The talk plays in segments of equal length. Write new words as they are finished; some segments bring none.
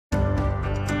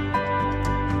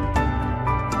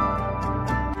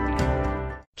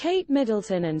Kate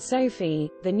Middleton and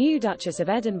Sophie, the new Duchess of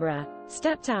Edinburgh,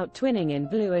 stepped out twinning in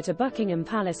blue at a Buckingham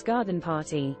Palace garden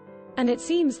party, and it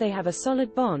seems they have a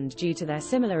solid bond due to their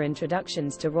similar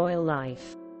introductions to royal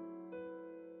life.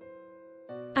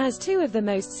 As two of the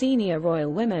most senior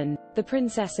royal women, the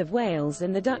Princess of Wales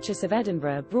and the Duchess of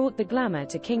Edinburgh brought the glamour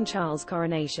to King Charles'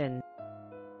 coronation.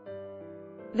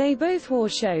 They both wore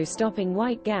show-stopping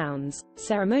white gowns,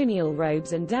 ceremonial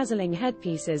robes and dazzling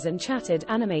headpieces and chatted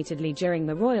animatedly during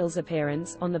the royals'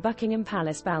 appearance on the Buckingham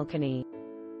Palace balcony.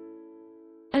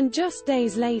 And just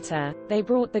days later, they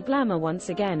brought the glamour once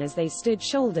again as they stood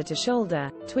shoulder to shoulder,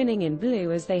 twinning in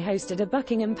blue as they hosted a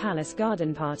Buckingham Palace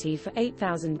garden party for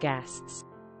 8,000 guests.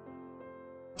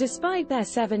 Despite their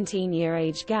 17-year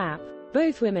age gap,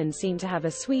 both women seem to have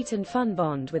a sweet and fun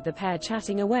bond, with the pair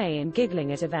chatting away and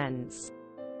giggling at events.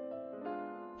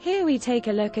 Here we take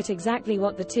a look at exactly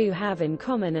what the two have in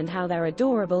common and how their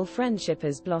adorable friendship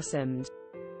has blossomed.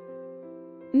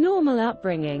 Normal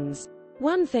upbringings.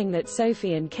 One thing that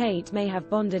Sophie and Kate may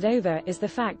have bonded over is the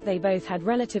fact they both had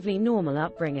relatively normal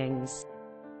upbringings.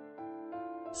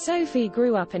 Sophie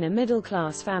grew up in a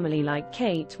middle-class family like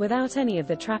Kate, without any of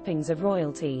the trappings of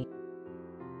royalty.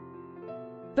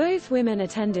 Both women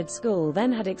attended school,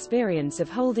 then had experience of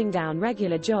holding down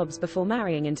regular jobs before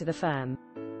marrying into the firm.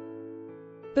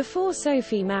 Before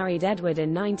Sophie married Edward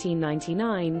in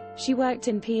 1999, she worked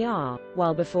in PR,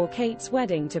 while before Kate's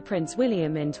wedding to Prince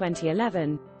William in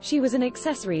 2011, she was an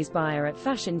accessories buyer at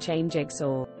fashion chain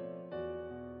Jigsaw.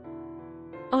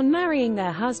 On marrying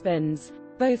their husbands,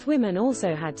 both women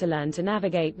also had to learn to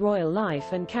navigate royal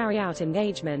life and carry out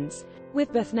engagements,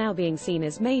 with both now being seen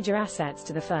as major assets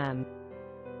to the firm.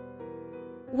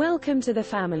 Welcome to the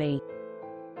family.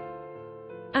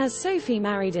 As Sophie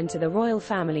married into the royal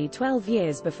family 12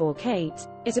 years before Kate,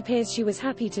 it appears she was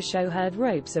happy to show her the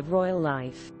ropes of royal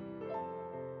life.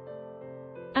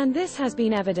 And this has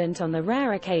been evident on the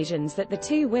rare occasions that the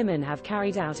two women have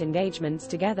carried out engagements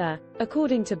together,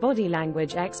 according to body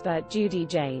language expert Judy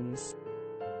James.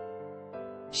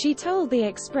 She told The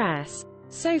Express,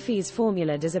 "Sophie's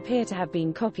formula does appear to have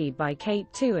been copied by Kate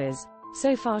too, as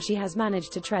so far she has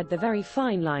managed to tread the very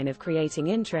fine line of creating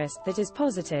interest that is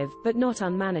positive, but not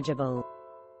unmanageable."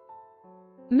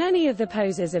 Many of the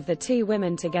poses of the two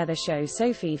women together show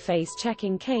Sophie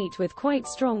face-checking Kate with quite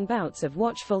strong bouts of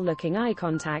watchful-looking eye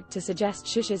contact to suggest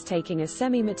she's taking a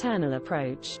semi-maternal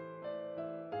approach.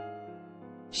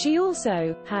 She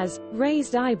also has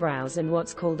raised eyebrows and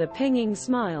what's called a pinging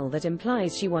smile that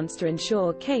implies she wants to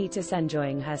ensure Kate is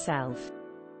enjoying herself.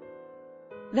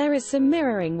 There is some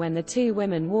mirroring when the two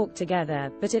women walk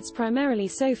together, but it's primarily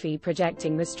Sophie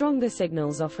projecting the stronger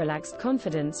signals of relaxed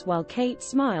confidence while Kate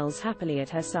smiles happily at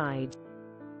her side.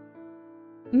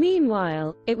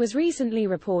 Meanwhile, it was recently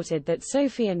reported that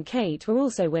Sophie and Kate were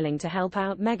also willing to help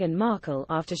out Meghan Markle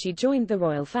after she joined the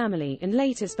royal family and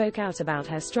later spoke out about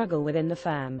her struggle within the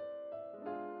firm.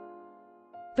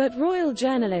 But royal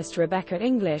journalist Rebecca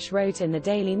English wrote in the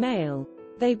Daily Mail,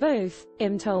 "They both,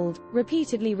 I'm told,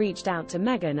 repeatedly reached out to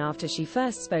Meghan after she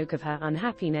first spoke of her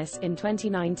unhappiness in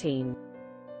 2019.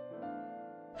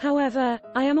 However,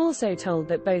 I am also told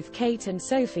that both Kate and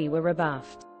Sophie were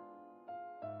rebuffed."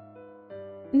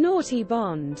 Naughty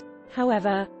bond.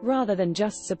 However, rather than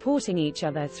just supporting each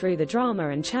other through the drama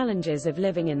and challenges of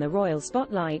living in the royal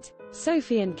spotlight,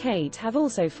 Sophie and Kate have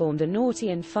also formed a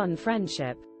naughty and fun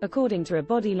friendship, according to a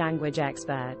body language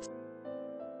expert.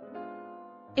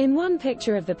 In one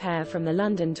picture of the pair from the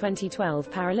London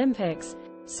 2012 Paralympics,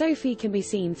 Sophie can be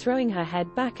seen throwing her head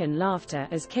back in laughter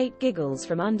as Kate giggles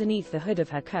from underneath the hood of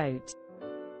her coat.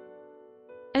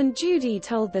 And Judy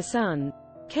told The Sun,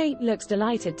 "Kate looks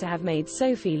delighted to have made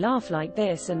Sophie laugh like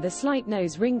this, and the slight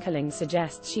nose wrinkling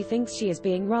suggests she thinks she is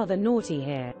being rather naughty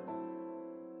here."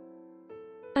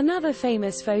 Another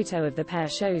famous photo of the pair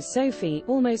shows Sophie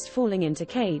almost falling into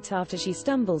Kate after she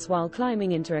stumbles while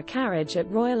climbing into a carriage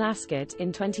at Royal Ascot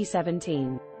in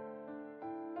 2017.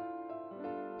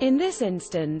 In this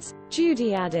instance,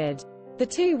 Judy added, "The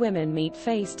two women meet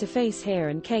face to face here,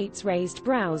 and Kate's raised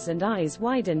brows and eyes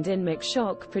widened in mixed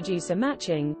shock produce a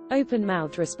matching,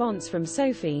 open-mouthed response from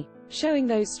Sophie, showing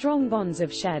those strong bonds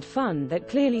of shared fun that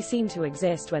clearly seem to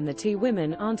exist when the two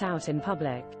women aren't out in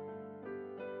public."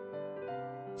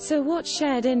 So what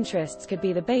shared interests could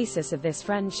be the basis of this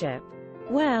friendship?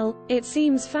 Well, it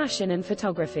seems fashion and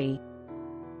photography.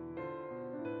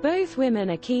 Both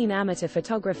women are keen amateur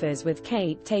photographers, with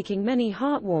Kate taking many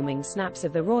heartwarming snaps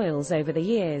of the royals over the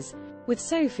years, with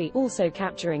Sophie also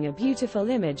capturing a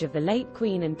beautiful image of the late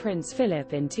Queen and Prince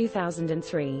Philip in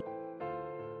 2003.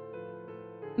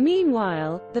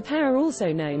 Meanwhile, the pair are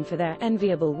also known for their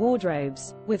enviable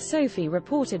wardrobes, with Sophie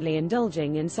reportedly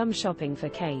indulging in some shopping for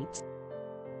Kate.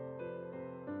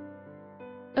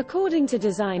 According to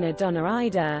designer Donna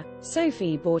Ida,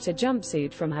 Sophie bought a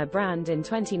jumpsuit from her brand in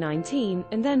 2019,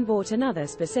 and then bought another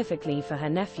specifically for her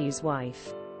nephew's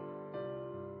wife.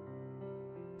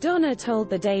 Donna told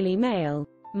the Daily Mail,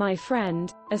 "My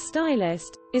friend, a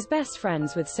stylist, is best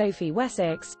friends with Sophie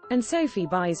Wessex, and Sophie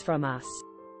buys from us.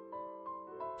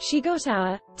 She got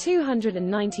our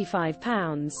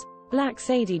 £295 black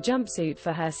Sadie jumpsuit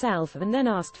for herself and then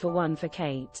asked for one for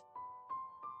Kate.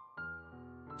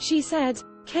 She said,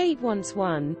 'Kate wants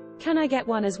one, can I get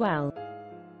one as well?'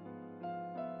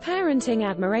 Parenting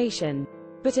admiration.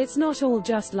 But it's not all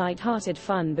just light-hearted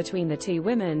fun between the two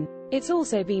women. It's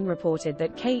also been reported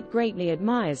that Kate greatly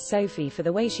admires Sophie for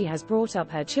the way she has brought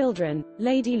up her children,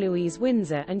 Lady Louise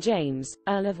Windsor and James,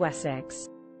 Earl of Wessex.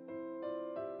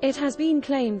 It has been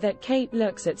claimed that Kate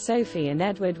looks at Sophie and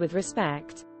Edward with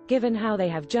respect, given how they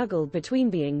have juggled between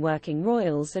being working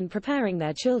royals and preparing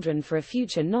their children for a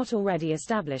future not already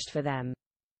established for them."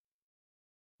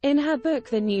 In her book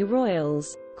The New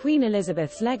Royals, Queen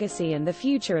Elizabeth's Legacy and the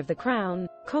Future of the Crown,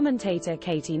 commentator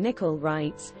Katie Nicholl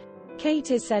writes, "Kate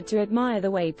is said to admire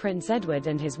the way Prince Edward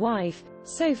and his wife,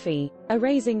 Sophie, are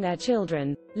raising their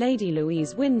children, Lady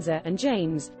Louise Windsor and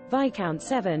James, Viscount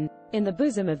Severn, in the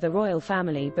bosom of the royal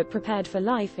family but prepared for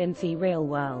life in the real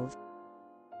world."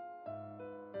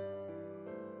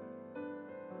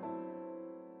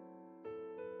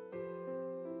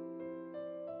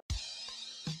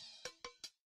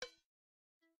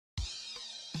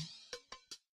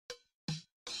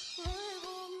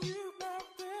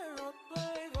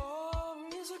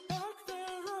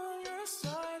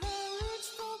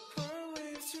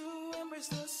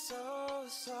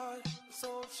 So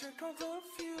check out the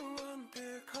view and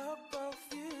pick up a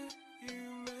few. You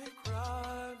may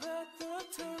cry, but the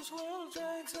tears will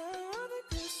dry. Tell the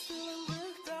pistol and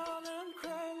break down and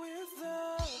cry with the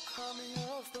coming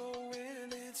of the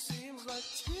wind. It seems like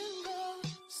you're gone,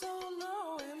 so now